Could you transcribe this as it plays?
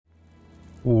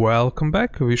Welcome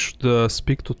back. We should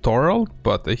speak to Torald,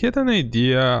 but I had an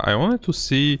idea. I wanted to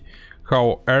see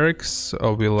how ELEX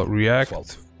will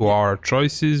react to our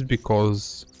choices,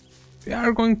 because we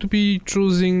are going to be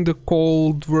choosing the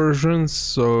cold version,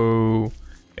 so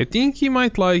I think he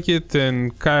might like it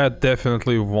and Kaya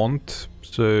definitely won't.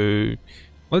 So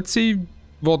let's see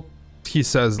what he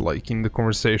says like in the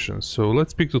conversation. So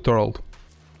let's speak to Torald.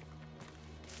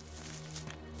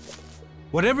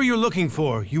 Whatever you're looking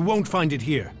for, you won't find it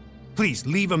here. Please,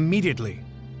 leave immediately.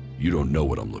 You don't know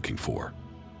what I'm looking for.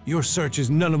 Your search is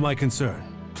none of my concern.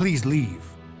 Please leave.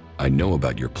 I know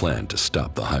about your plan to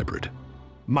stop the hybrid.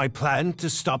 My plan to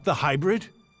stop the hybrid?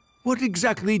 What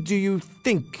exactly do you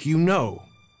think you know?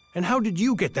 And how did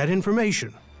you get that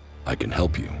information? I can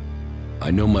help you. I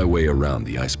know my way around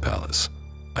the Ice Palace.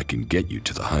 I can get you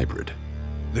to the hybrid.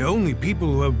 The only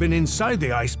people who have been inside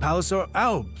the Ice Palace are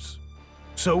Albs.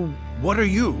 So, what are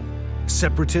you? A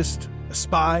separatist? A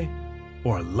spy?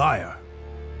 Or a liar?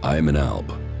 I am an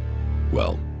Alb.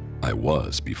 Well, I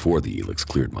was before the ELEX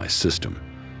cleared my system.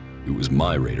 It was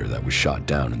my raider that was shot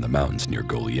down in the mountains near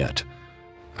Goliath.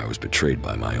 I was betrayed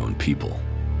by my own people,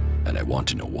 and I want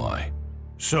to know why.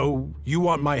 So, you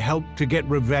want my help to get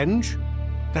revenge?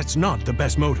 That's not the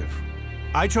best motive.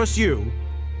 I trust you.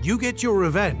 You get your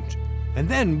revenge. And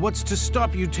then what's to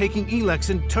stop you taking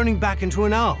ELEX and turning back into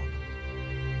an Alb?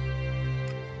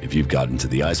 If you've gotten to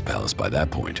the Ice Palace by that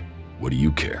point, what do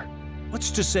you care? What's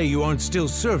to say you aren't still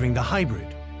serving the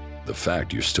hybrid? The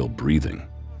fact you're still breathing.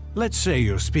 Let's say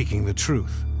you're speaking the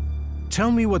truth.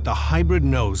 Tell me what the hybrid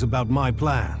knows about my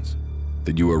plans.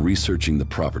 That you are researching the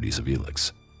properties of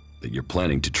ELEX. That you're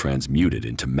planning to transmute it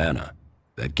into mana.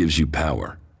 That gives you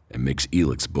power and makes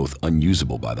ELEX both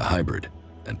unusable by the hybrid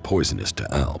and poisonous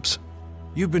to Albs.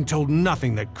 You've been told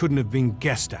nothing that couldn't have been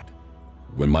guessed at.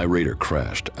 When my raider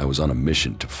crashed, I was on a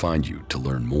mission to find you to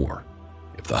learn more.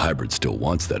 If the hybrid still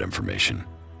wants that information,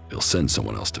 he'll send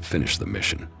someone else to finish the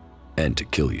mission and to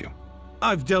kill you.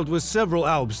 I've dealt with several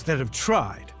Albs that have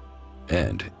tried.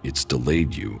 And it's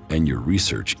delayed you and your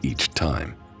research each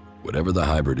time. Whatever the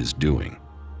hybrid is doing,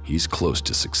 he's close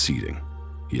to succeeding.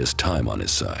 He has time on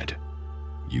his side.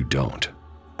 You don't.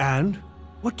 And?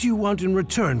 What do you want in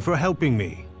return for helping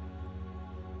me?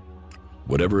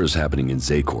 Whatever is happening in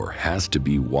Zakor has to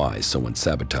be why someone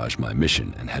sabotaged my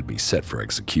mission and had me set for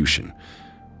execution.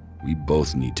 We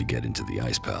both need to get into the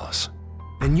Ice Palace.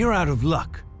 Then you're out of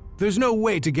luck. There's no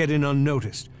way to get in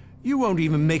unnoticed. You won't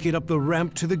even make it up the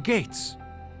ramp to the gates.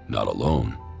 Not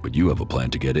alone, but you have a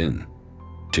plan to get in.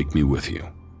 Take me with you.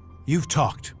 You've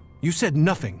talked. You said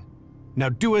nothing. Now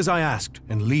do as I asked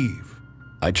and leave.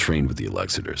 I trained with the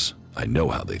Elexitors. I know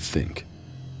how they think.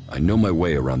 I know my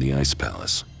way around the Ice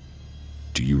Palace.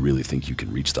 Do you really think you can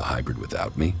reach the hybrid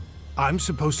without me? I'm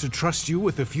supposed to trust you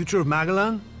with the future of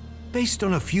Magellan? Based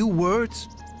on a few words?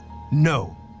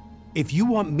 No. If you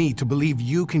want me to believe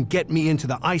you can get me into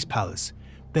the Ice Palace,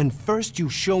 then first you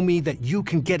show me that you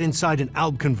can get inside an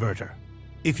Alb converter.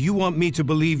 If you want me to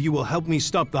believe you will help me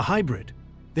stop the hybrid,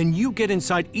 then you get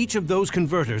inside each of those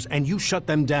converters and you shut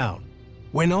them down.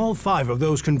 When all 5 of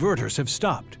those converters have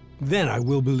stopped, then I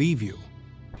will believe you.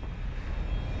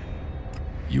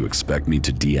 You expect me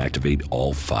to deactivate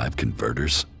all 5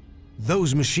 converters?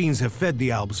 Those machines have fed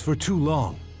the Albs for too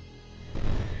long.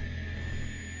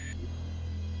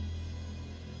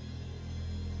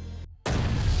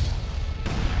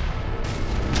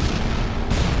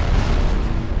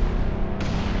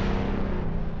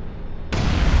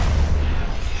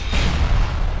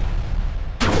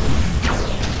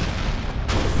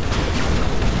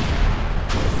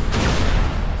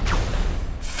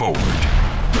 Forward.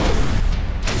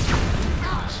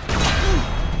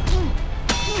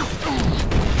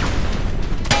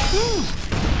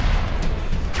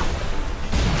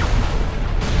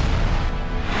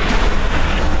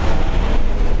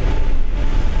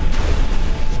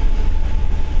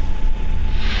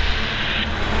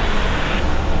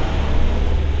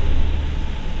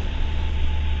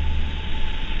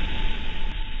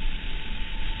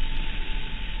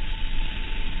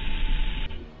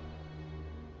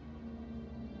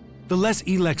 The less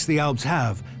ELEX the Albs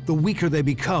have, the weaker they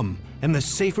become, and the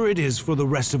safer it is for the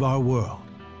rest of our world.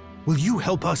 Will you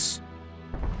help us?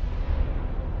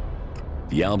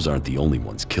 The Albs aren't the only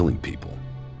ones killing people.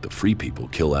 The free people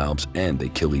kill Albs and they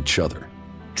kill each other.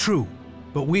 True,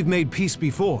 but we've made peace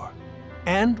before.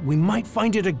 And we might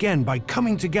find it again by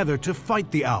coming together to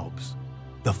fight the Albs.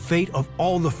 The fate of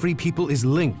all the free people is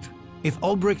linked. If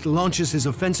Ulbricht launches his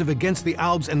offensive against the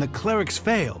Albs and the Clerics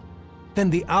fail, then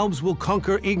the Albs will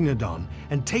conquer Ignadon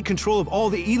and take control of all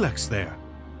the ELEX there.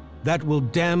 That will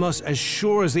damn us as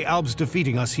sure as the Albs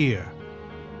defeating us here.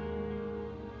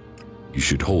 You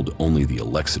should hold only the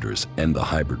Elexitors and the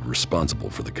hybrid responsible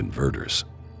for the converters.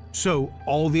 So,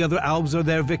 all the other Albs are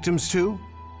their victims too?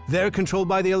 They're controlled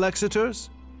by the Elexitors?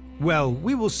 Well,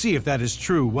 we will see if that is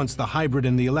true once the hybrid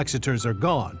and the Elexitors are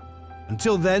gone.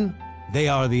 Until then, they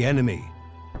are the enemy.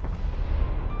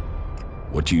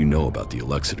 What do you know about the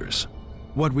Elexitors?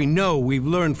 What we know, we've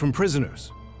learned from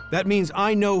prisoners. That means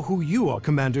I know who you are,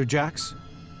 Commander Jax.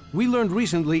 We learned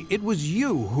recently it was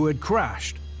you who had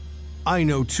crashed. I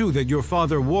know too that your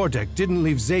father Wardek didn't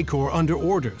leave Zakor under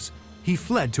orders. He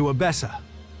fled to Abessa.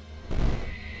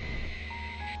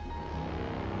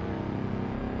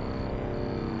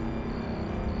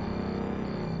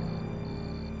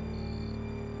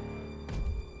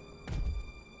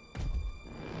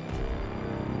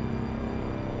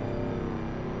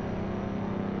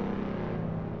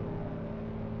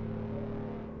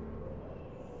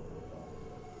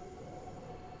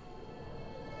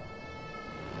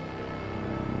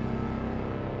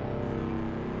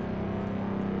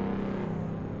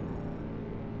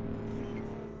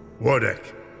 Wardek,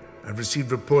 I've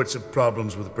received reports of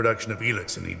problems with the production of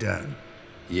ELEX in Edan.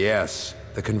 Yes,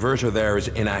 the converter there is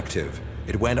inactive.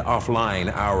 It went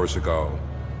offline hours ago.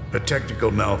 A technical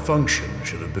malfunction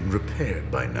should have been repaired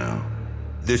by now.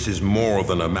 This is more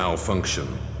than a malfunction.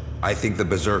 I think the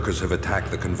Berserkers have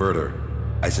attacked the converter.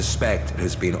 I suspect it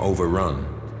has been overrun.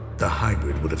 The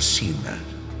hybrid would have seen that.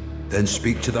 Then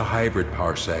speak to the hybrid,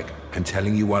 Parsec. I'm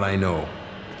telling you what I know.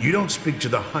 You don't speak to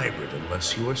the hybrid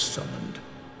unless you are summoned.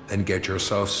 Then get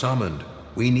yourself summoned.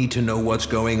 We need to know what's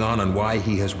going on and why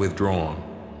he has withdrawn.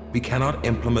 We cannot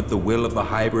implement the will of the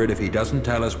hybrid if he doesn't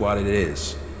tell us what it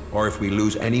is, or if we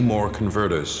lose any more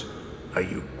converters. Are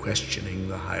you questioning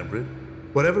the hybrid?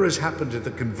 Whatever has happened to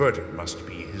the converter must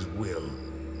be his will.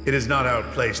 It is not our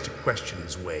place to question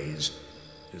his ways.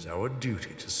 It is our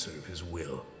duty to serve his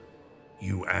will.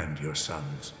 You and your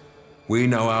sons. We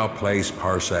know our place,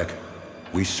 Parsec.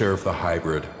 We serve the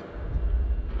hybrid.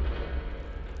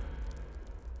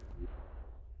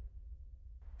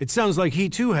 It sounds like he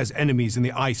too has enemies in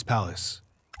the Ice Palace.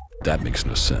 That makes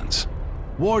no sense.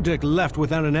 Wardek left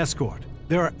without an escort.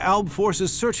 There are Alb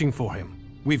forces searching for him.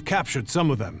 We've captured some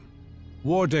of them.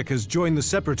 Wardek has joined the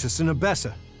Separatists in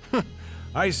Abessa.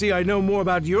 I see I know more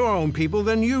about your own people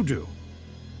than you do.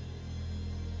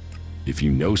 If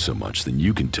you know so much, then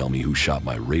you can tell me who shot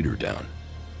my raider down.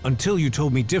 Until you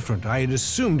told me different, I had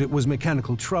assumed it was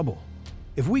mechanical trouble.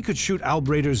 If we could shoot Alb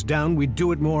raiders down, we'd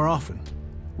do it more often.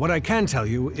 What I can tell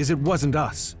you is it wasn't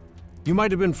us. You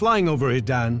might have been flying over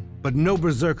Edan, but no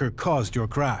Berserker caused your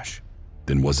crash.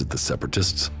 Then was it the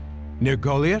Separatists? Near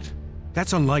Goliath?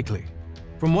 That's unlikely.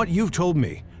 From what you've told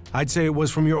me, I'd say it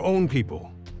was from your own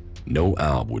people. No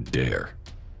Alb would dare.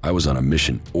 I was on a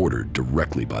mission ordered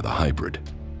directly by the hybrid.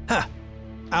 Ha!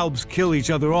 Albs kill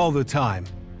each other all the time.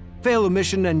 Fail a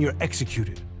mission and you're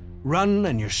executed. Run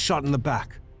and you're shot in the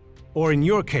back. Or in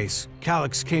your case,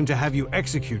 Calyx came to have you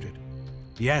executed.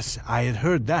 Yes, I had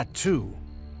heard that too.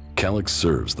 Calyx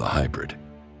serves the hybrid.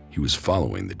 He was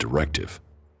following the directive.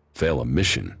 Fail a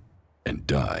mission and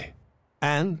die.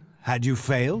 And, had you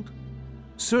failed?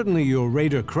 Certainly your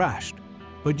raider crashed,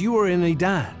 but you were in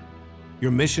Edan. Your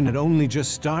mission had only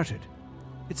just started.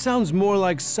 It sounds more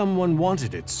like someone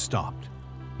wanted it stopped.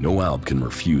 No Alb can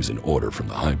refuse an order from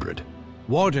the hybrid.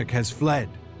 Wardek has fled.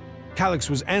 Calyx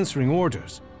was answering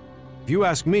orders. If you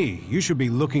ask me, you should be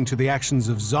looking to the actions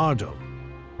of Zardo.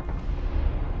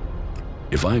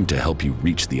 If I am to help you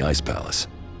reach the Ice Palace,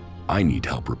 I need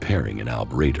help repairing an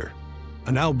Alb raider.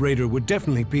 An Alb raider would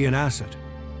definitely be an asset.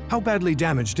 How badly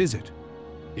damaged is it?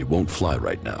 It won't fly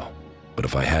right now, but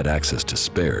if I had access to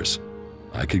spares,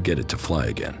 I could get it to fly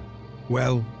again.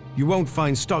 Well, you won't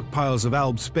find stockpiles of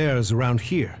Alb spares around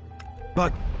here.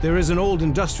 But there is an old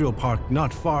industrial park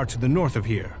not far to the north of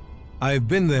here. I've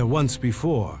been there once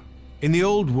before. In the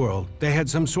old world, they had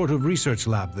some sort of research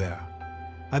lab there.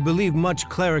 I believe much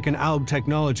Cleric and Alb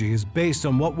technology is based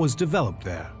on what was developed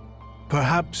there.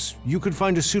 Perhaps you could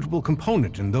find a suitable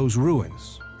component in those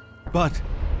ruins. But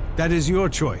that is your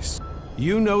choice.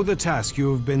 You know the task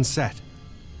you have been set.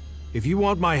 If you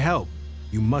want my help,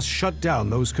 you must shut down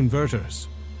those converters.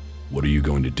 What are you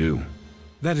going to do?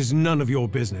 That is none of your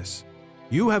business.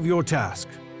 You have your task,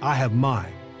 I have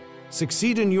mine.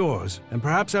 Succeed in yours, and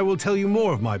perhaps I will tell you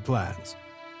more of my plans.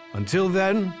 Until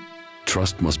then...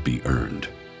 Trust must be earned.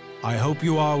 I hope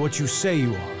you are what you say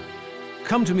you are.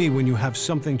 Come to me when you have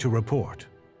something to report.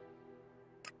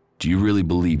 Do you really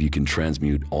believe you can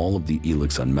transmute all of the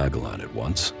ELEX on Magellan at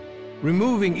once?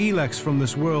 Removing ELEX from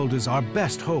this world is our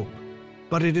best hope,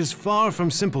 but it is far from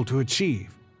simple to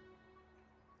achieve.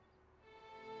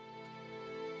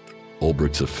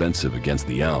 Ulbricht's offensive against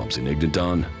the Albs in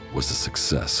Ignadon was a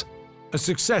success. A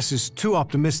success is too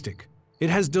optimistic. It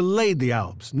has delayed the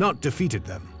Alps, not defeated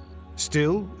them.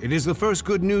 Still, it is the first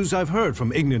good news I've heard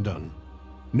from Ignadon.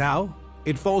 Now,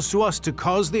 it falls to us to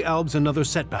cause the Alps another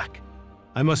setback.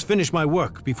 I must finish my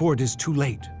work before it is too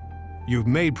late. You've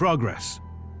made progress.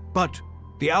 But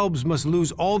the Alps must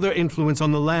lose all their influence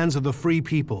on the lands of the free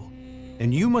people.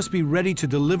 And you must be ready to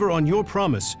deliver on your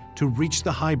promise to reach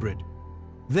the hybrid.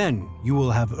 Then you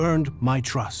will have earned my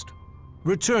trust.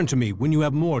 Return to me when you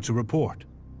have more to report.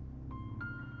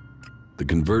 The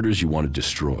converters you wanted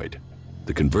destroyed.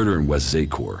 The converter in West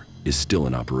Zakor is still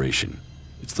in operation.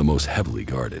 It's the most heavily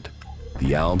guarded.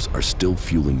 The Alps are still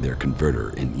fueling their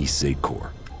converter in East Zakor.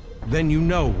 Then you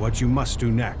know what you must do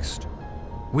next.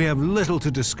 We have little to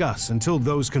discuss until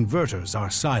those converters are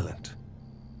silent.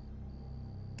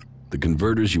 The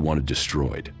converters you wanted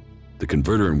destroyed. The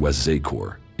converter in West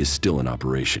Zakor is still in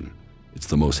operation. It's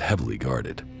the most heavily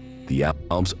guarded. The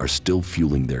Alps are still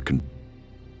fueling their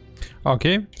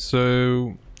Okay,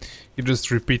 so you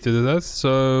just repeated that,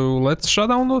 so let's shut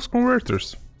down those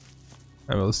converters.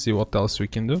 And we'll see what else we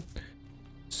can do.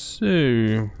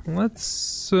 So,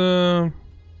 let's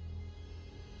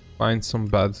find some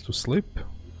beds to sleep.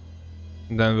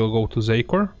 Then we'll go to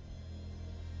Zakor.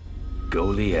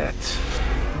 Goliath,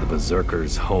 the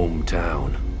Berserker's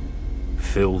hometown.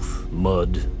 Filth,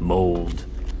 mud, mold.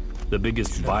 The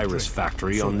biggest virus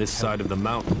factory on this side of the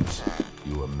mountains.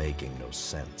 You are making no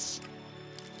sense.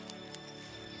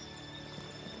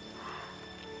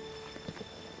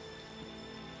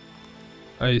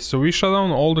 So we shut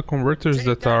down all the converters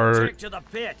that are to the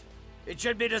pit. It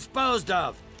should be disposed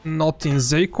of. not in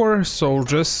Zakor, so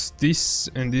just this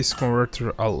and this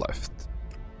converter are left.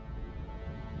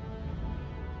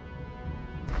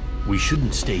 We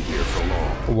shouldn't stay here for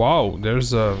long. Wow,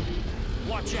 there's a...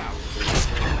 Watch out.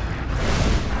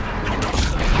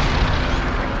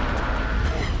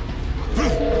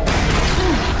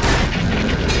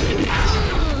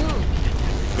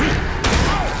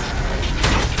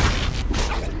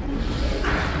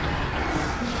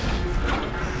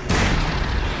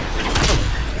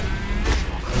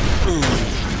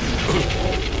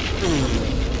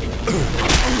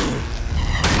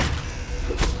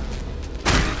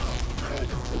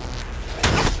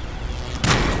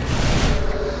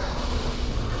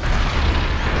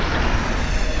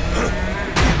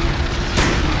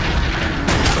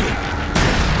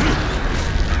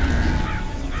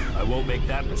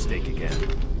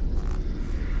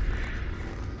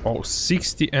 Oh,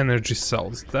 60 energy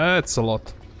cells, that's a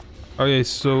lot. Okay,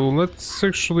 so let's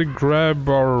actually grab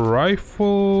our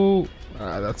rifle.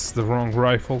 That's the wrong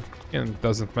rifle, and it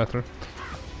doesn't matter.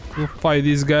 We'll fight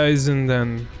these guys and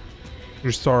then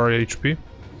restore our HP.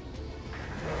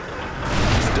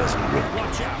 This doesn't work.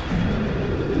 Watch out.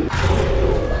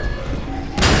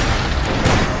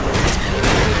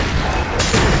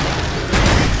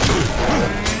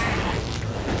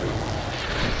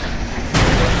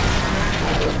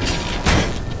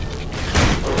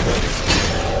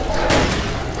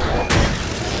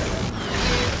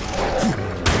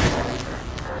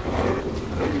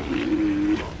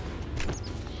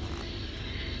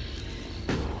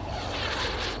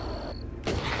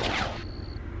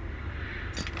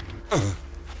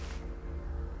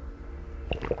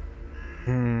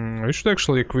 I should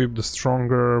actually equip the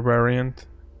stronger variant.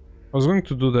 I was going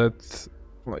to do that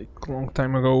like a long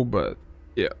time ago, but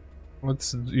yeah.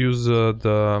 Let's use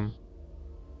the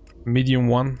medium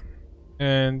one.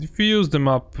 And if we use them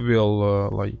up, we'll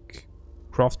like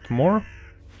craft more.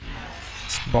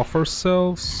 Let's buff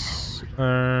ourselves.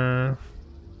 Yeah.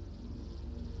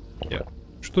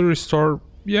 Should we restore?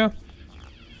 Yeah.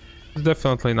 It's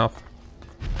definitely enough.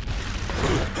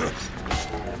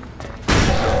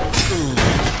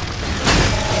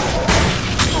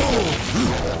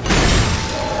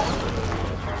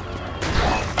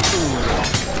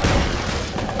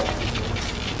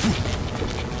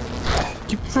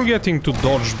 Forgetting to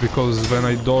dodge, because when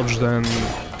I dodge then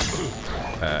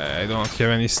I don't have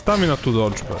any stamina to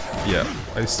dodge, but yeah,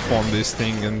 I spawn this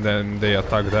thing and then they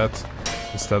attack that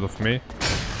instead of me.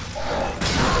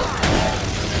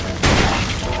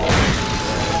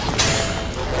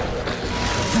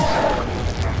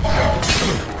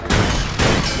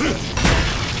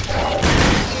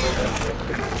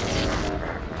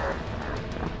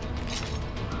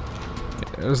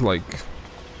 There's like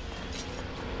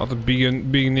not a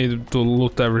big need to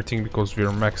loot everything because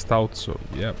we're maxed out, so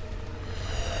yeah.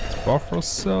 Let's buff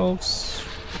ourselves.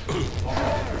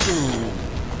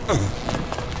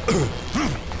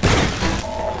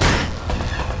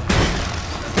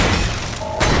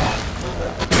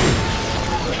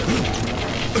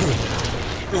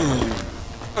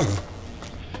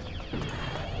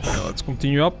 Let's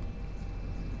continue up.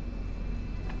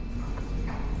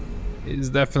 It's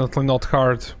definitely not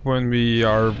hard when we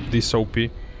are this OP.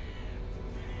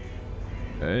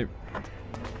 Okay.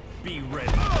 Be ready.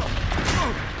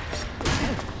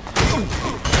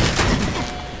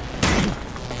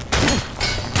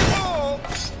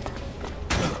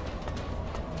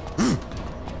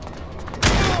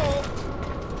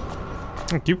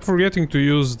 I keep forgetting to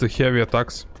use the heavy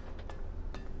attacks.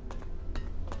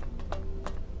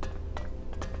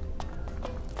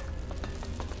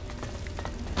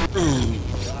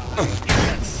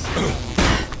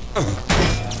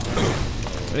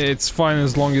 It's fine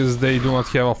as long as they do not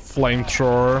have a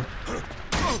flamethrower,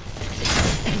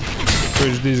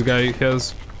 which this guy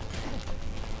has.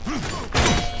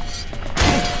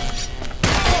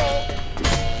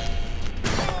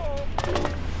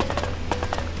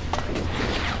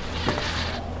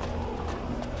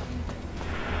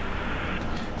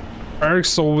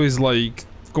 Eric's always like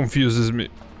confuses me.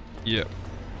 Yeah.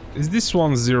 Is this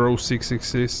one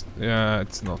 0666? Yeah,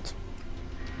 it's not.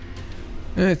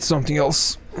 It's something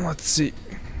else. Let's see.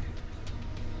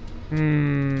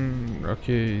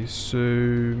 Okay, so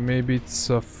maybe it's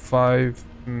a 5.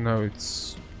 No,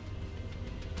 it's...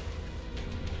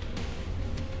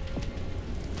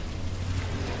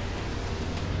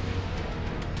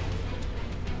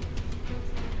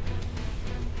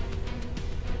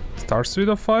 Starts with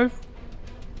a 5?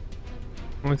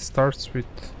 It starts with...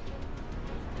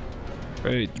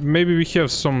 Wait, maybe we have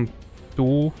some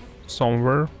 2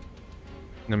 somewhere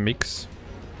in a mix.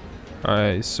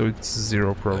 So it's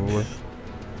 0 probably.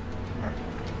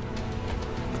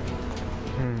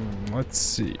 Let's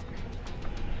see.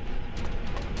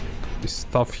 This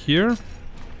stuff here.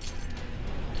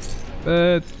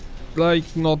 But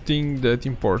like nothing that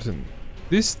important.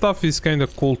 This stuff is kind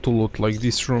of cool to loot, like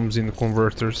these rooms in the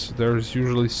converters. There's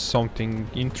usually something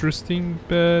interesting,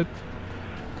 but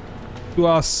to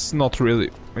us, not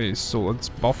really. Okay, so let's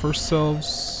buff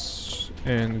ourselves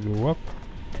and go up.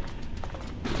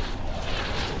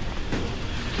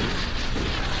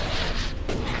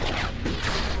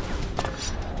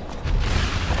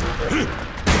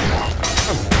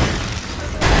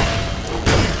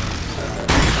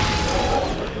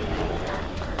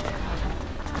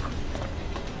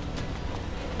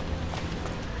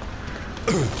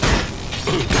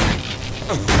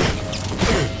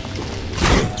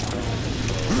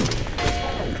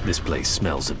 This place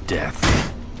smells of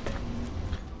death.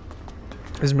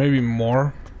 There's maybe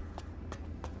more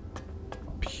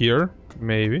up here,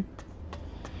 maybe.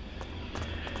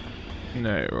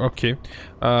 No, okay.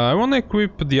 I want to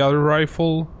equip the other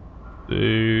rifle,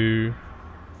 the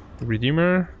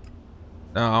Redeemer.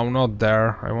 No, not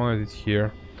there. I wanted it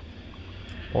here,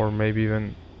 or maybe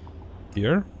even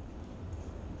here.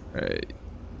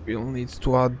 We'll need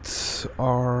to add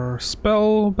our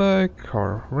spell back,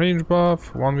 our range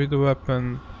buff, one with the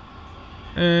weapon,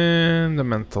 and the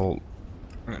mental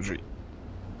energy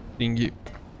thingy.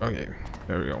 Okay,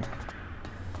 there we go.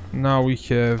 Now we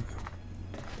have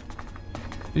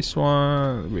this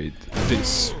one with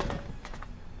this.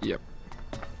 Yep.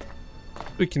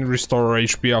 We can restore our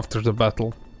HP after the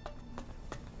battle.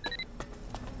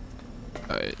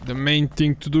 The main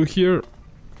thing to do here.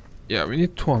 Yeah, we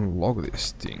need to unlock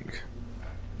this thing.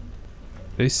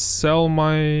 They sell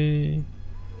my...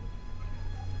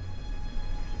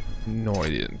 No, I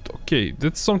didn't. Okay,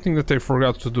 that's something that I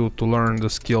forgot to do to learn the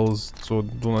skills, so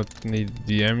do not need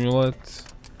the amulet.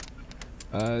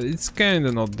 It's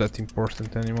kinda not that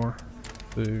important anymore.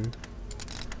 So...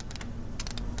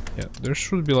 Yeah, there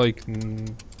should be like...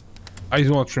 I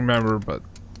do not remember, but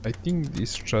I think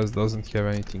this chest doesn't have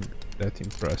anything that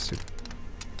impressive.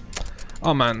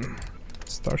 Oh man,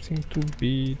 starting to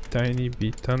be tiny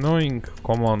bit annoying.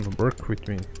 Come on, work with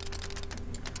me.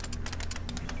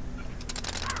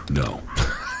 No.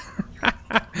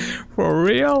 For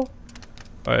real?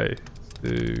 Wait,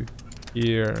 do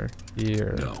here.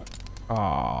 No.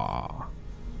 Ah.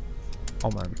 Oh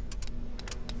man.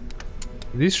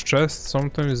 These chests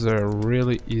sometimes are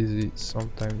really easy,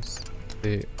 sometimes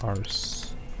they are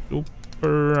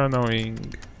super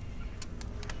annoying.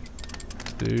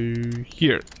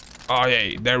 Here. Oh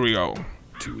yeah, there we go.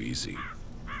 Too easy.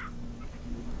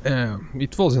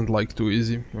 It wasn't like too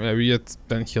easy. We get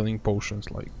 10 healing potions,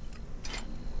 like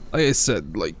I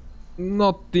said, like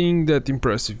nothing that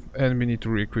impressive, and we need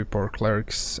to re-equip our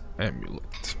Cleric's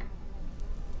amulet.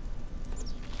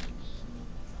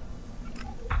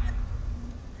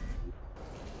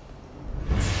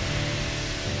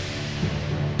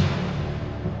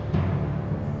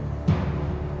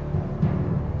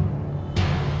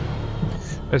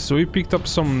 So we picked up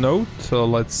some note.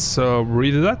 Let's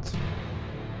read that.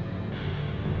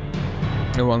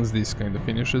 And once this kind of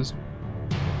finishes.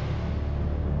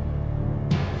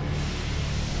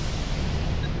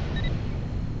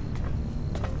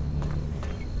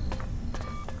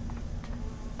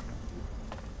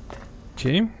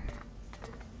 Okay.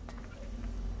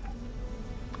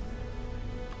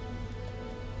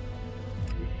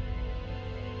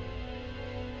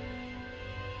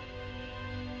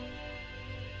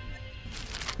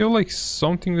 I feel like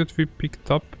something that we picked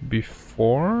up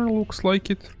before looks like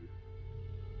it.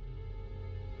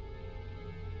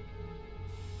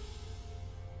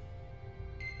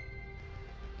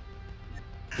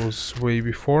 Was way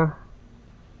before.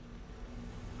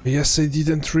 Yes, I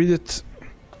didn't read it.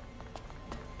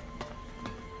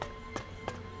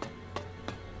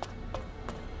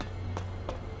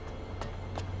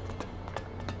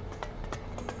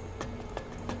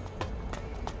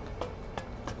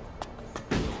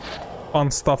 Fun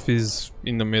stuff is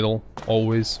in the middle,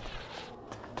 always.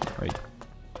 Like,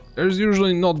 there's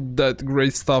usually not that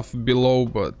great stuff below,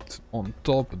 but on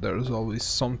top there's always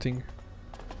something.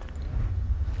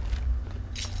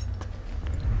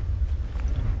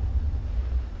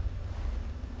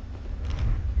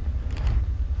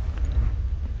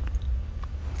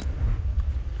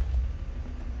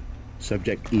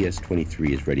 Subject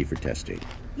ES-23 is ready for testing.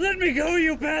 Let me go,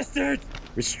 you bastard!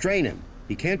 Restrain him.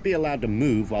 He can't be allowed to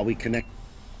move while we connect.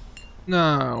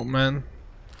 No, man.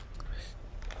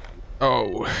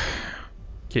 Oh.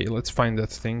 Okay, let's find that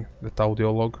thing, that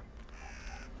audio log.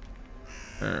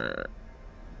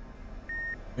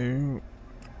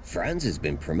 Franz has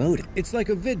been promoted. It's like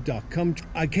a vid doc.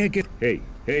 I can't get. Hey,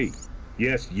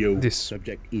 yes, you. This.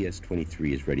 Subject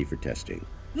ES-23 is ready for testing.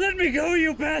 Let me go,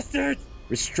 you bastard!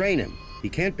 Restrain him. He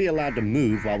can't be allowed to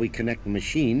move while we connect the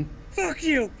machine. Fuck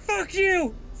you! Fuck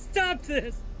you! Stop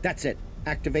this! That's it.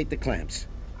 Activate the clamps.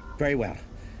 Very well.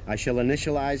 I shall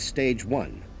initialize stage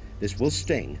 1. This will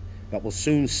sting, but we'll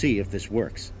soon see if this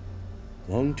works.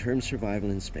 Long-term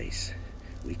survival in space.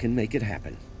 We can make it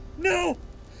happen. No!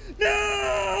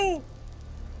 No!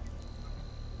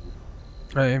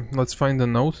 Hey, let's find the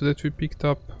note that we picked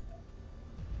up.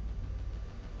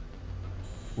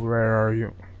 Where are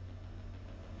you?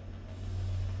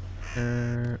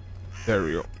 There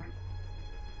we go.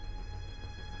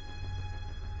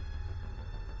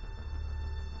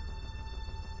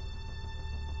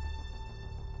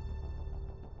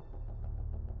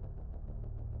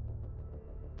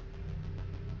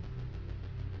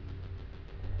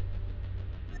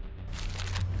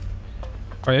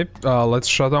 Okay, let's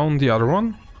shut down the other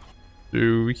one.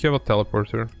 Do we have a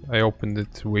teleporter? I opened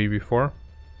it way before.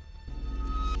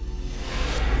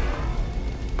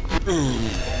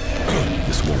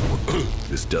 This won't work.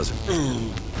 This doesn't.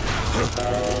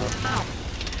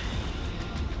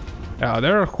 Yeah,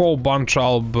 there are a whole bunch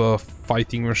of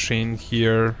fighting machine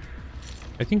here.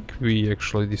 I think we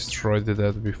actually destroyed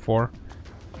that before.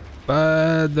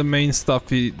 But the main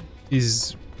stuff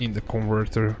is in the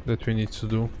converter that we need to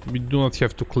do. We do not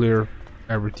have to clear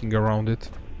everything around it.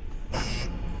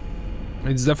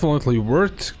 It's definitely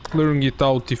worth clearing it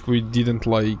out if we didn't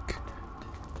like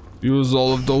use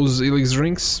all of those ELEX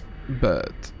drinks,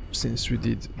 but since we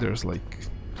did, there's like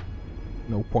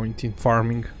no point in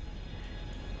farming.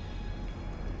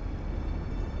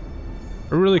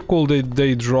 Really cool that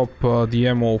they drop the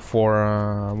ammo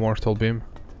for Mortal Beam.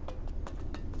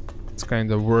 It's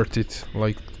kind of worth it.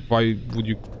 Like, why would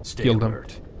you kill them?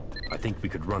 Alert. I think we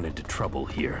could run into trouble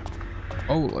here.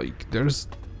 Oh, like there's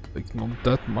like not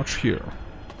that much here.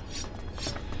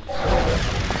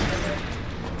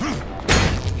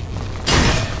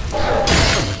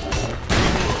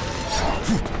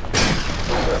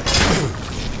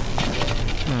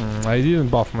 I didn't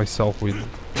buff myself with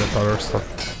that other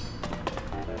stuff.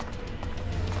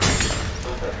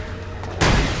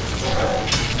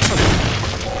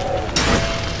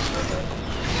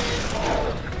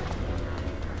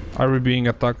 Are we being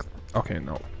attacked? Okay,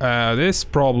 no. This is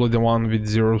probably the one with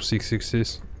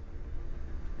 066s.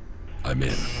 I'm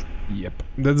in. Yep,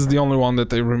 that's the only one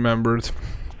that I remembered.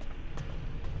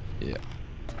 Yeah.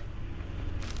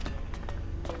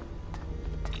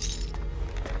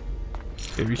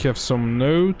 Okay, we have some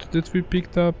note that we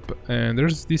picked up, and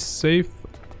there's this safe,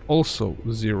 also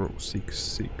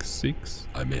 0666.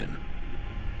 I'm in.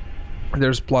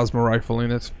 There's plasma rifle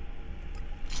in it.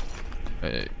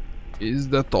 Is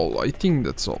that all? I think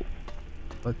that's all.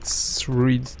 Let's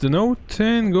read the note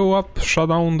and go up, shut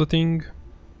down the thing.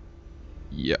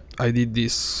 Yeah, I did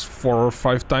this 4 or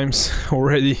 5 times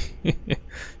already.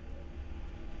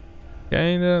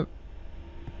 Kinda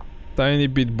tiny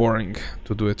bit boring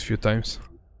to do it a few times.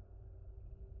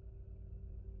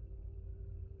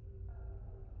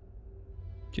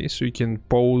 Okay, so you can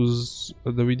pause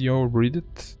the video, read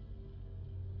it.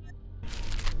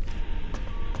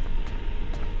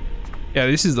 Yeah,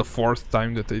 this is the 4th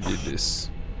time that I did this.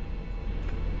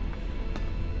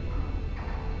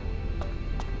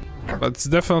 But it's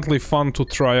definitely fun to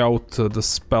try out the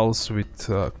spells with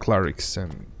clerics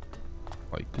and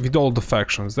like with all the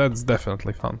factions. That's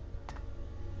definitely fun.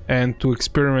 And to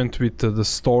experiment with the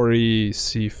story,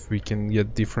 see if we can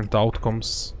get different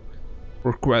outcomes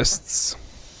for quests.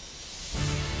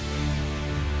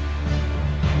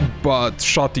 But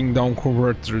shutting down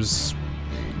converters,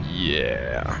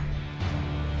 yeah.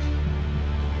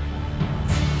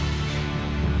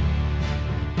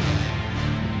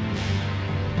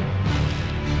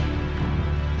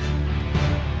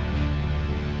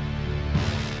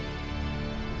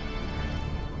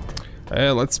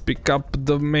 Let's pick up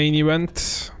the main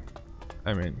event.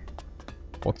 I mean,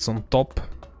 what's on top?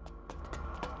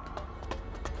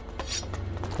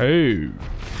 Oh,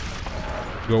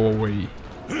 go away.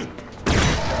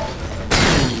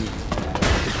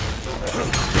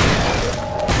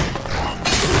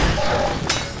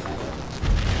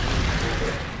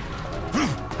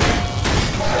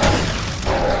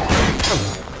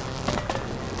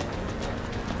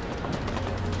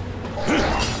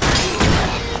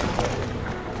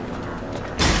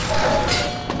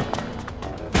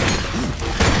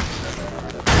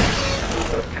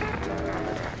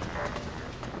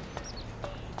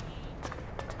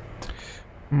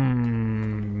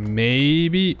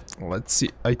 Maybe, let's see,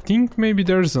 I think maybe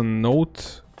there's a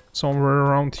note somewhere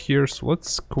around here, so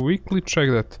let's quickly check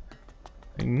that.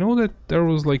 I know that there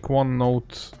was like one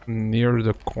note near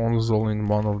the console in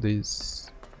one of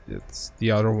these. It's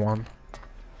the other one.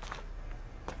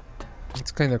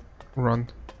 Let's kind of run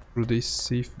through this,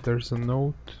 see if there's a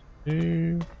note.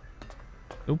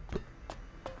 Nope.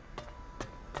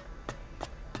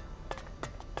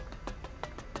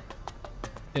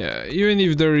 Yeah, even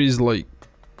if there is like,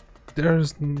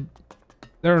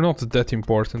 they're not that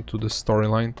important to the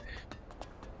storyline.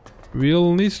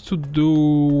 We'll need to do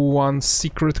one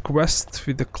secret quest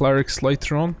with the clerics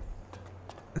later on.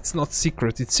 It's not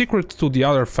secret, it's secret to the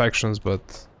other factions,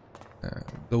 but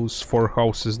those 4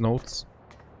 houses notes.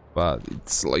 But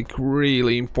it's like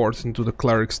really important to the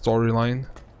cleric storyline.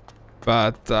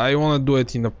 But I want to do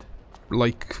it in a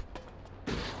like,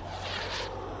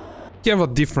 you have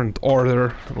a different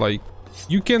order. Like,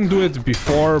 you can do it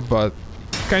before, but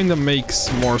kind of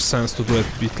makes more sense to do it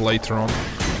a bit later on.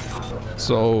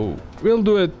 So we'll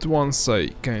do it once I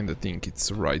kind of think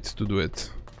it's right to do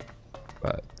it.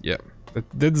 But yeah,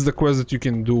 that's the quest that you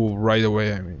can do right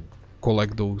away. I mean,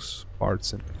 collect those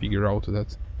parts and figure out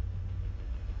that.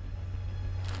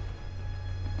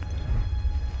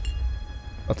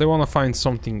 But I want to find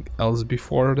something else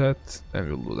before that, and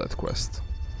we'll do that quest.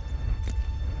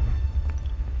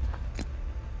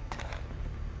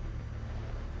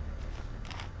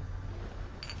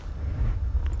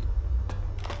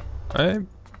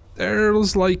 There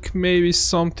was like maybe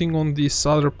something on these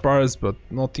other parts, but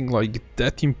nothing like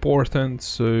that important,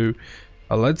 so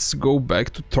let's go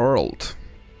back to Thorold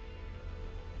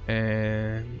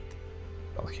and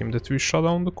tell him that we shut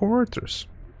down the converters.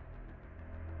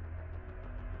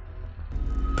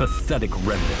 Pathetic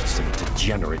remnants of a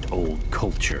degenerate old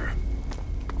culture.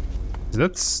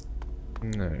 That's...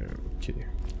 no, okay.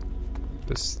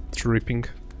 That's tripping.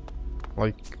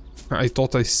 Like, I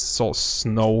thought I saw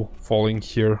snow falling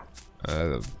here. I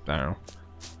don't know.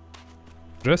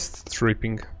 Just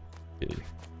tripping. Okay.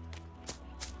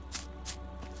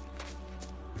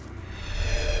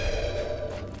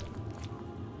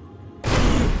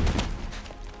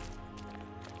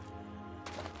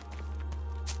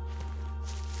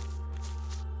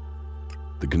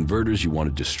 The converters you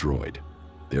wanted destroyed.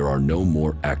 There are no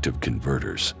more active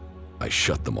converters. I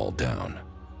shut them all down.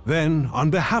 Then, on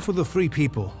behalf of the Free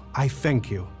People, I thank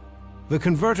you. The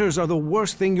converters are the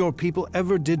worst thing your people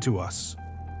ever did to us.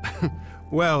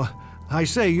 Well, I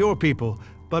say your people,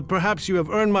 but perhaps you have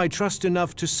earned my trust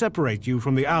enough to separate you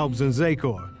from the Albs and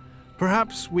Zakor.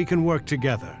 Perhaps we can work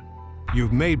together.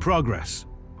 You've made progress.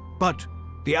 But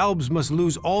the Albs must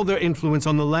lose all their influence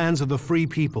on the lands of the Free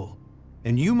People.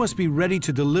 And you must be ready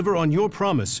to deliver on your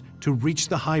promise to reach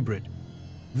the hybrid.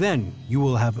 Then you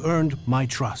will have earned my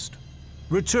trust.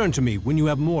 Return to me when you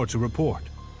have more to report.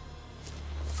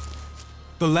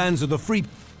 The lands of the Free...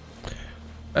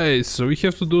 Hey, so we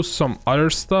have to do some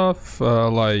other stuff,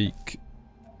 like...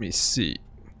 let me see.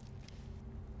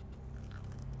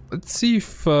 Let's see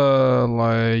if,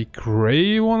 like,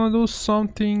 Ray wanna do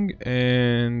something,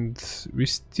 and we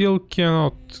still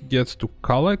cannot get to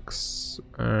Calex.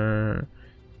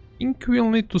 think we'll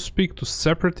need to speak to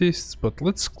separatists, but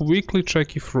let's quickly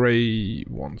check if Ray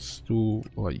wants to,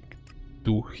 like,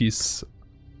 do his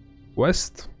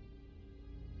quest.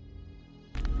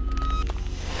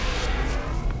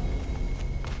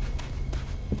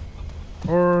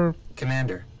 Or...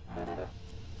 Commander.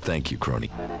 Thank you, Crony.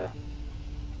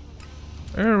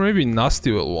 Or maybe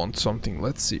Nasty will want something,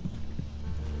 let's see.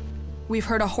 We've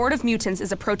heard a horde of mutants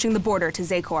is approaching the border to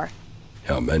Zakor.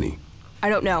 How many? I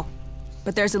don't know,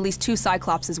 but there's at least 2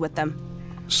 Cyclopses with them.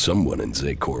 Someone in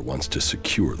Zakor wants to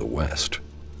secure the West.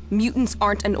 Mutants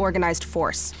aren't an organized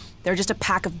force. They're just a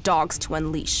pack of dogs to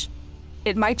unleash.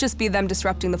 It might just be them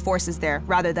disrupting the forces there,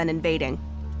 rather than invading.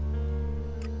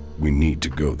 We need to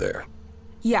go there.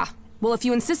 Yeah, well, if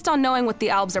you insist on knowing what the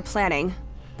Albs are planning,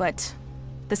 but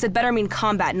this had better mean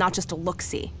combat, not just a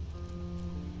look-see.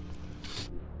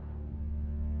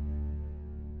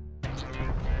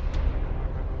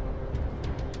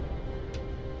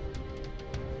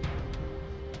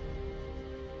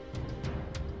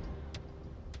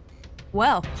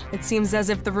 Well, it seems as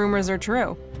if the rumors are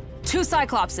true. 2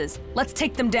 Cyclopses, let's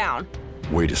take them down.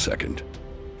 Wait a second.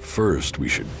 First, we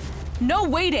should... No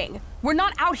waiting! We're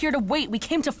not out here to wait, we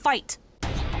came to fight.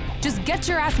 Just get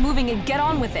your ass moving and get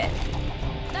on with it.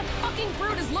 That fucking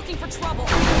brute is looking for trouble.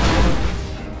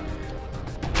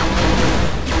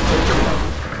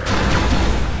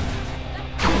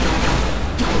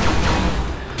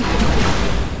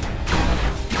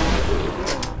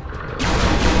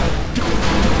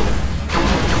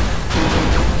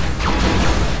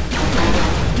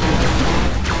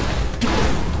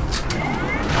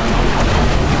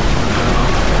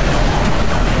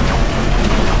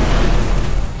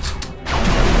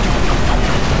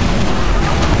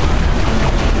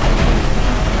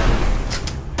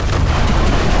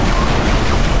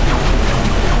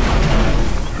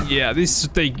 Yeah, this is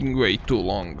taking way too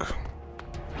long.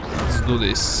 Let's do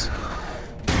this.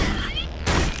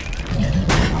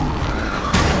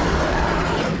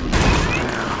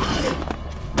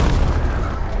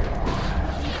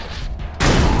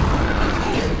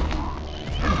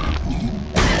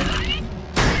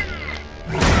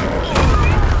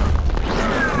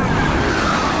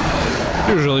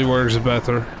 Usually works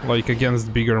better, like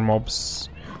against bigger mobs.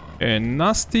 And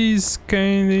Nasty's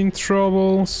kinda in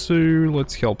trouble, so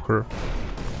let's help her.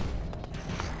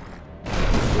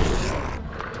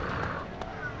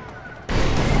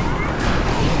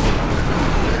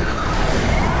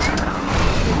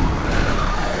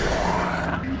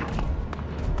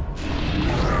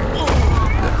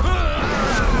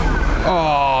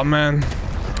 Oh man,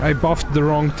 I buffed the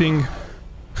wrong thing.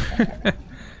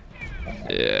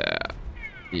 Yeah,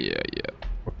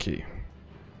 okay.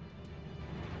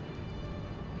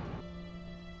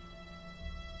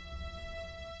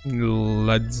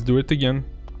 Let's do it again.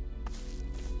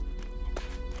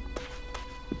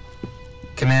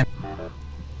 Command.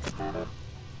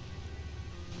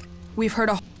 We've heard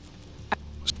a...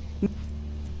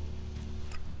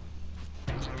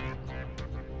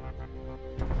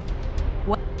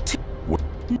 What?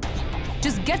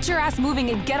 Just get your ass moving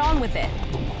and get on with it.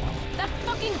 That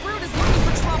fucking brute is looking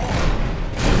for trouble.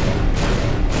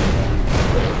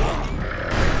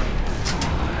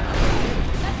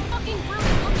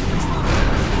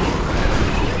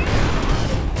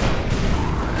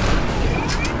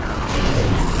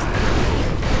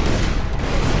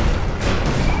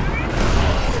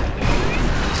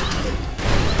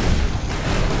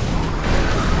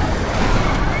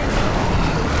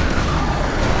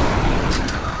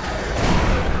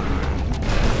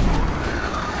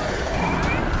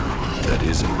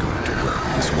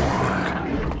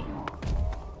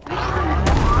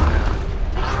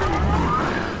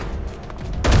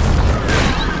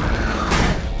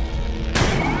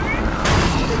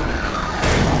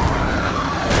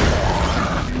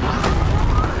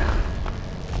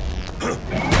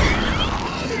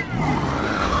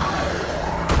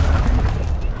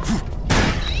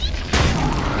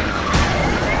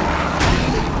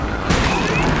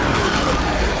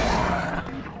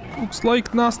 Looks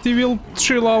like Nasty will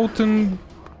chill out and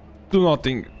do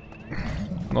nothing.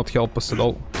 Not help us at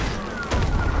all.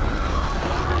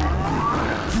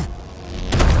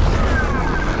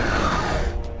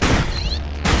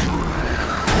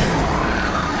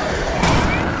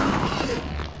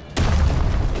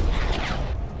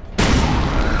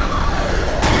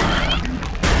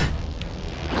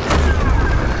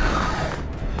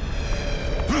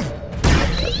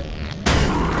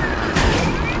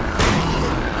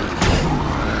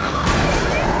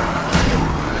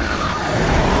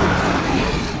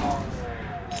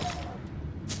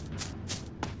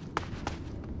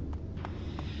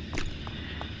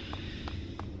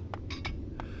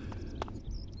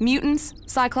 Mutants,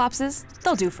 Cyclopses,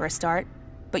 they'll do for a start.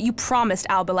 But you promised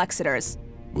Albelexiters.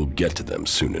 We'll get to them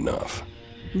soon enough.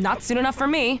 Not soon enough for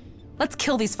me. Let's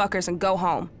kill these fuckers and go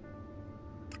home.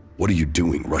 What are you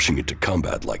doing rushing into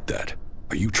combat like that?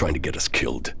 Are you trying to get us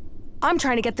killed? I'm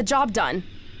trying to get the job done.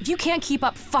 If you can't keep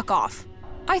up, fuck off.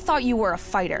 I thought you were a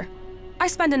fighter. I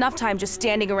spend enough time just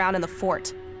standing around in the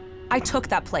fort. I took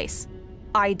that place.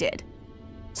 I did.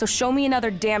 So show me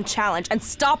another damn challenge and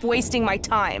stop wasting my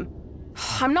time.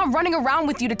 I'm not running around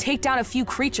with you to take down a few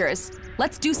creatures.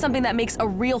 Let's do something that makes a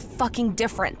real fucking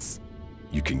difference.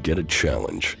 You can get a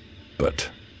challenge, but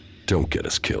don't get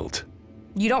us killed.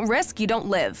 You don't risk, you don't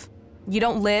live. You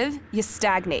don't live, you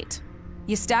stagnate.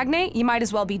 You stagnate, you might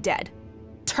as well be dead.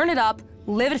 Turn it up,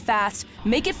 live it fast,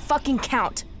 make it fucking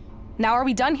count. Now are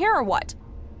we done here or what?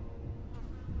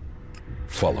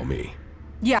 Follow me.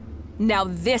 Yeah, now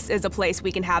this is a place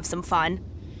we can have some fun.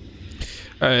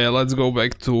 Let's go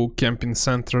back to camping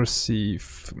center, see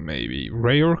if maybe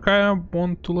Ray or Kaya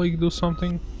want to like do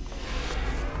something.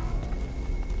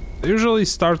 They usually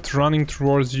start running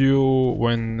towards you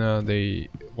when they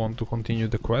want to continue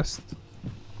the quest.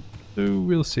 So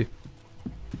we'll see.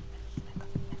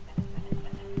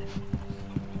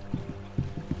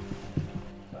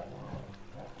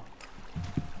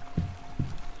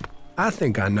 I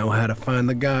think I know how to find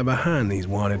the guy behind these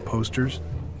wanted posters.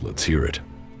 Let's hear it.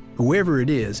 Whoever it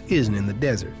is isn't in the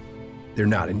desert. They're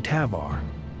not in Tavar.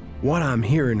 What I'm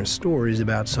hearing are stories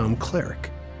about some cleric,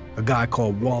 a guy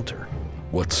called Walter.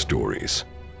 What stories?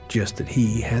 Just that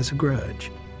he has a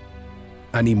grudge.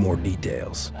 I need more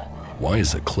details. Why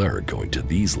is a cleric going to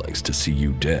these lengths to see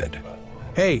you dead?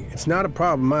 Hey, it's not a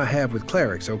problem I have with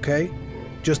clerics, okay?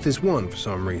 Just this one for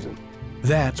some reason.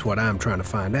 That's what I'm trying to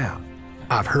find out.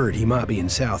 I've heard he might be in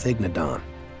South Ignadon.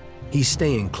 He's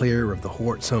staying clear of the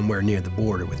Hort somewhere near the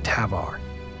border with Tavar.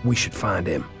 We should find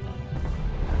him.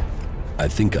 I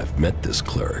think I've met this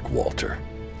cleric, Walter.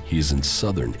 He's in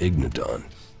southern Ignadon.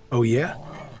 Oh yeah?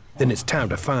 Then it's time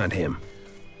to find him.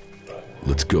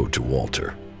 Let's go to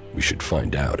Walter. We should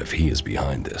find out if he is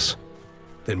behind this.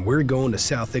 Then we're going to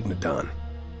South Ignadon.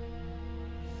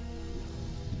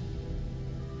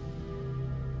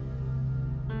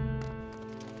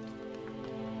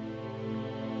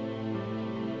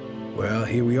 Well,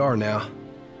 here we are now.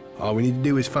 All we need to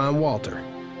do is find Walter.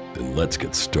 Then let's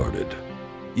get started.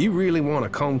 You really want to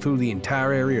comb through the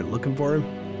entire area looking for him?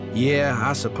 Yeah,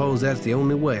 I suppose that's the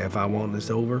only way if I want this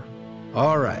over.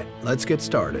 All right, let's get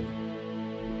started.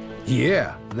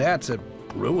 Yeah, that's a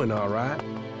ruin, all right.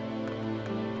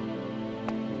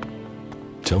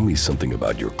 Tell me something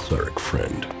about your cleric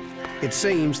friend. It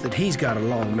seems that he's got a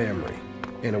long memory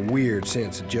and a weird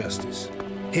sense of justice.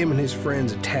 Him and his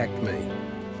friends attacked me.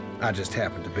 I just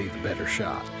happened to be the better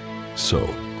shot. So,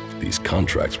 these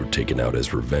contracts were taken out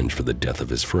as revenge for the death of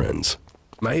his friends.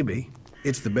 Maybe.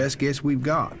 It's the best guess we've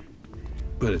got.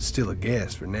 But it's still a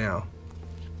guess for now.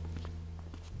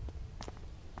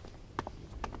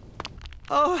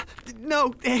 Oh,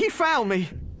 no, he found me.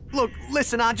 Look,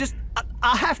 listen, I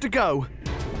have to go.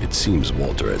 It seems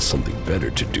Walter has something better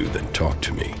to do than talk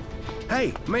to me.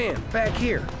 Hey, man, back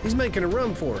here. He's making a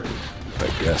run for it. I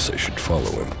guess I should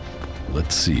follow him.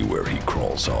 Let's see where he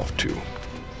crawls off to.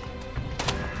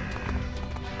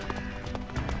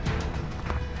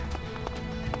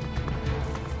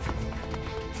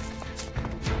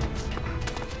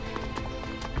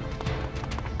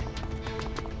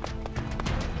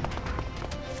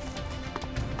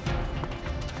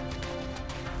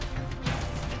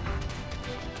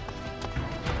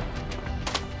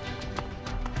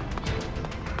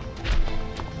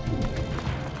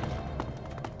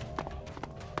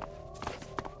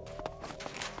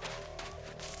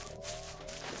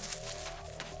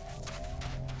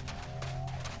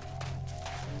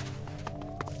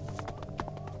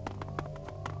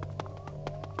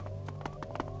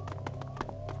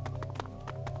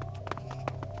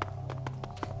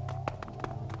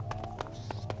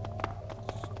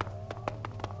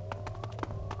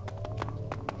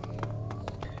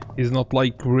 He's not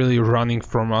like really running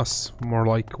from us, more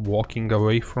like walking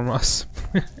away from us.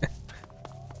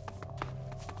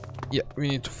 Yeah, we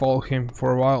need to follow him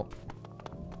for a while.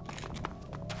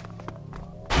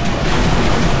 That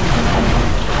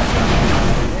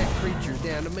creature's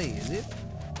down to me, is it?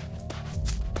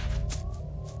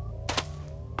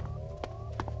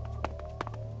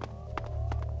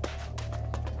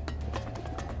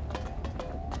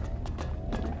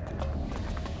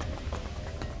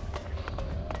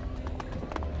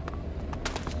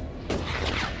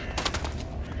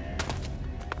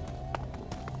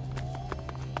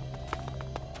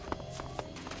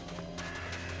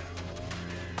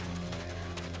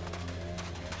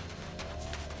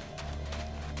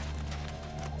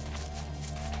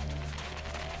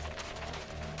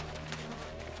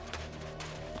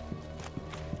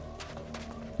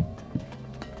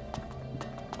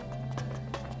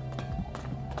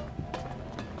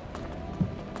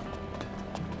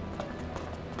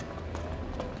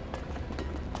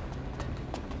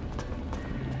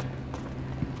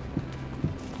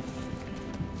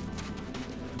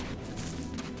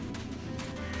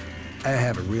 I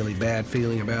have a really bad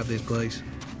feeling about this place.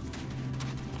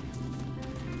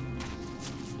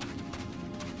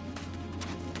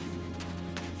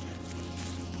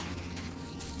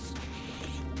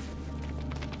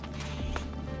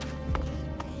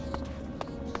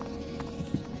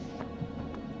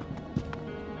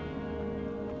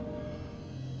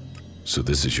 So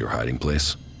this is your hiding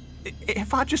place?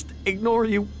 If I just ignore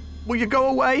you, will you go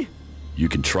away? You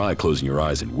can try closing your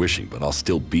eyes and wishing, but I'll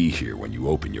still be here when you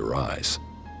open your eyes.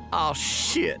 Oh,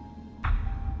 shit.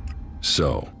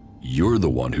 So, you're the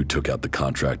one who took out the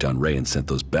contract on Ray and sent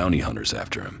those bounty hunters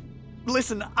after him.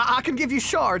 Listen, I can give you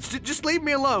shards. Just leave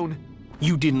me alone.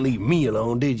 You didn't leave me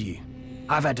alone, did you?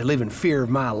 I've had to live in fear of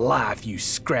my life, you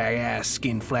scrag-ass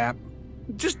skinflap.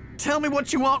 Just tell me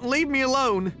what you want and leave me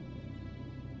alone.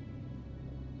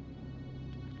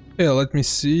 Yeah, let me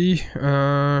see.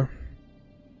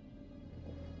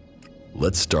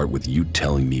 Let's start with you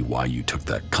telling me why you took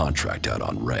that contract out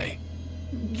on Ray.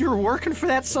 You're working for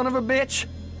that son of a bitch?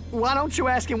 Why don't you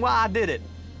ask him why I did it?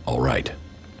 All right.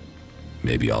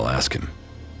 Maybe I'll ask him.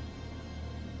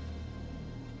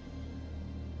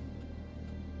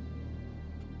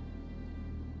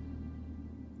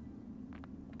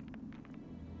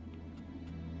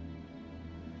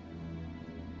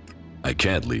 I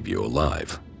can't leave you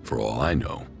alive. For all I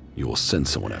know, you will send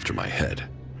someone after my head.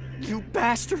 You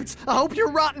bastards! I hope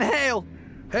you're rotting hell!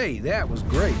 Hey, that was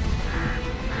great.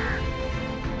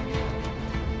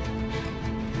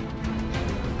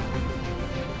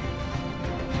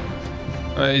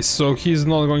 So he's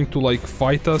not going to like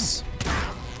fight us?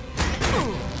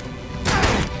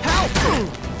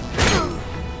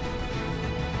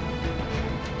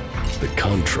 The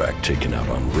contract taken out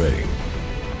on Ray.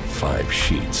 5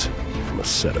 sheets from a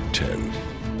set of 10.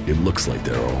 It looks like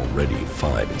there are already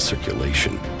 5 in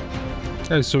circulation.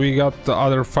 Okay, so we got the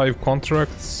other 5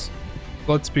 contracts.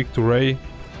 Let's speak to Ray.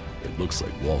 It looks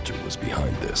like Walter was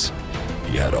behind this.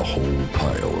 He had a whole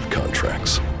pile of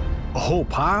contracts. A whole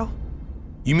pile?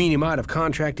 You mean he might have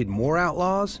contracted more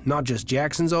outlaws, not just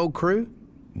Jackson's old crew?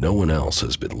 No one else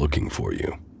has been looking for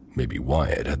you. Maybe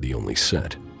Wyatt had the only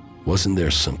set. Wasn't there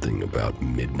something about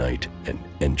midnight and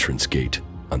entrance gate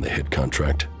on the hit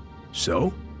contract?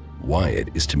 So? Wyatt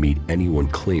is to meet anyone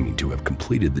claiming to have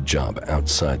completed the job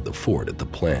outside the fort at the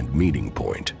planned meeting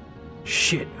point.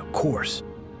 Shit, of course.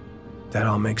 That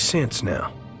all makes sense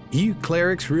now. You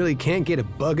clerics really can't get a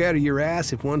bug out of your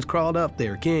ass if one's crawled up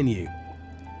there, can you?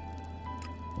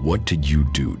 What did you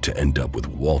do to end up with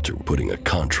Walter putting a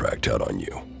contract out on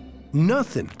you?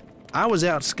 Nothing. I was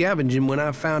out scavenging when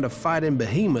I found a fighting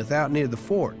behemoth out near the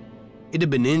fort. It had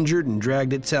been injured and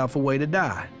dragged itself away to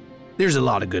die. There's a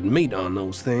lot of good meat on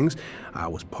those things. I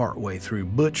was partway through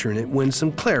butchering it when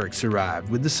some clerics arrived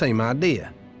with the same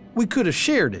idea. We could have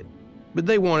shared it, but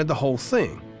they wanted the whole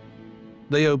thing.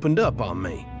 They opened up on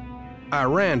me. I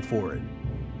ran for it,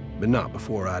 but not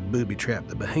before I'd booby-trapped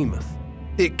the behemoth.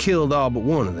 It killed all but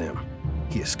one of them.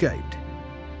 He escaped.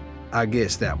 I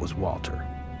guess that was Walter.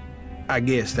 I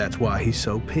guess that's why he's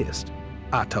so pissed.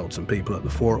 I told some people at the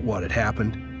fort what had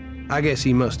happened. I guess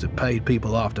he must have paid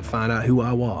people off to find out who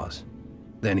I was.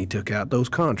 Then he took out those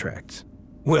contracts.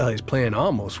 Well, his plan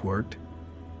almost worked.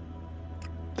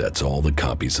 That's all the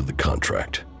copies of the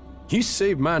contract. You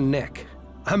saved my neck.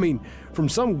 I mean, from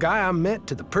some guy I met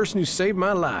to the person who saved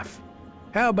my life.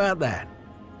 How about that?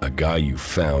 A guy you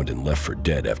found and left for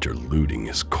dead after looting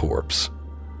his corpse.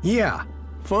 Yeah,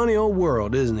 funny old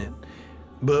world, isn't it?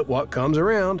 But what comes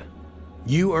around?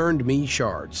 You earned me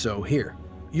shards, so here,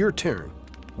 your turn.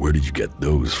 Where did you get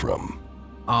those from?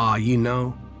 You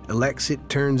know, ELEX it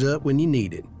turns up when you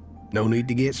need it. No need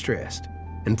to get stressed.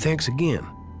 And thanks again,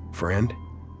 friend.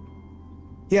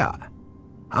 Yeah,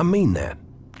 I mean that.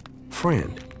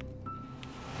 Friend.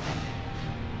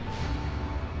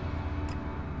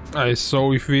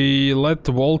 So if we let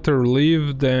Walter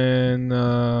leave, then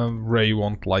Ray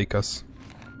won't like us.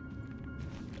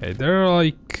 Okay, they're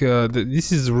like,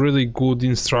 this is really good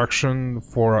instruction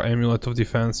for Amulet of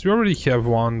Defense. We already have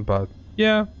one, but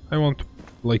yeah, I want to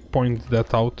like point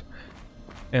that out.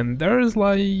 And there's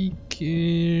like,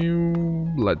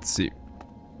 let's see.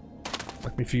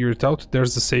 Let me figure it out.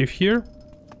 There's a safe here.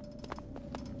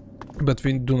 But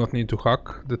we do not need to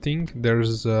hack the thing.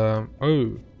 There's,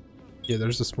 oh. Yeah,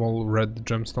 there's a small red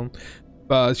gemstone.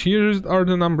 But here are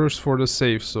the numbers for the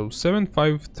safe. So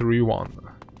 7531.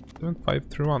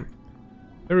 7531.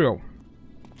 There we go.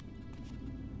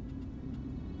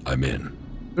 I'm in.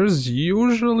 There's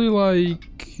usually like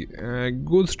a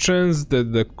good chance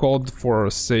that the code for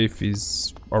a safe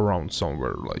is around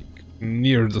somewhere, like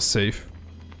near the safe.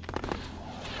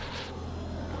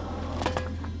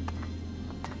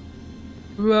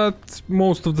 but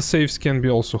most of the saves can be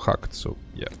also hacked, so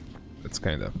yeah, that's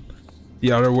kind of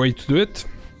the other way to do it.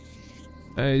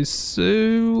 So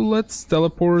let's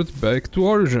teleport back to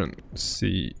Origin.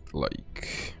 See,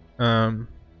 like, I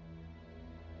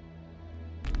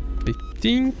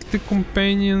think the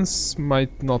companions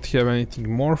might not have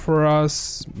anything more for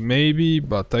us, maybe,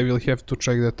 but I will have to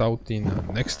check that out in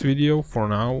the next video. For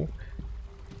now,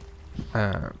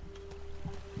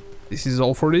 this is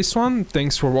all for this one.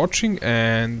 Thanks for watching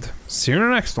and see you in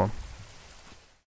the next one.